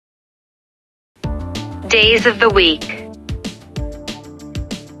Days of the week.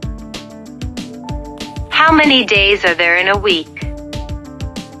 How many days are there in a week?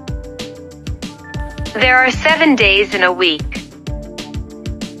 There are 7 days in a week.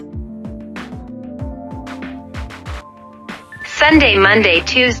 Sunday, Monday,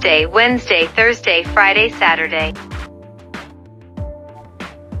 Tuesday, Wednesday, Thursday, Friday, Saturday.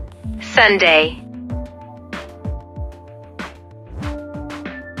 Sunday.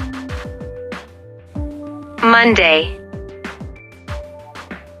 Monday.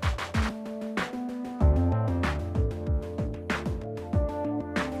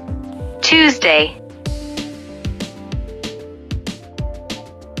 Tuesday.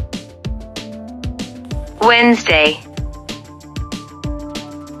 Wednesday.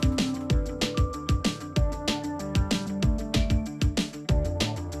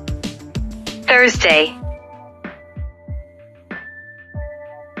 Thursday.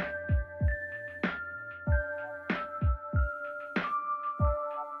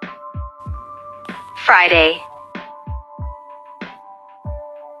 Friday.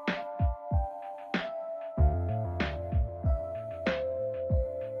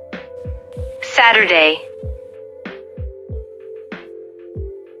 Saturday.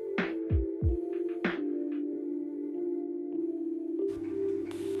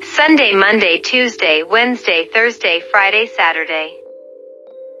 Sunday, Monday, Tuesday, Wednesday, Thursday, Friday, Saturday.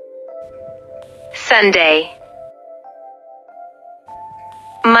 Sunday.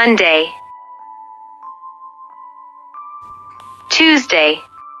 Monday. Tuesday.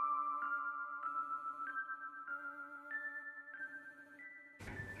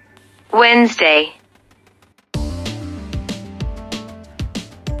 Wednesday.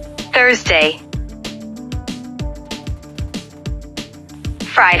 Thursday.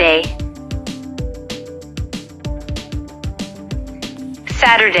 Friday.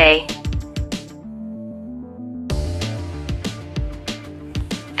 Saturday.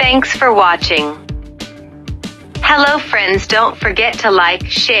 Thanks for watching. Hello friends, don't forget to like,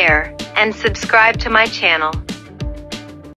 share, and subscribe to my channel.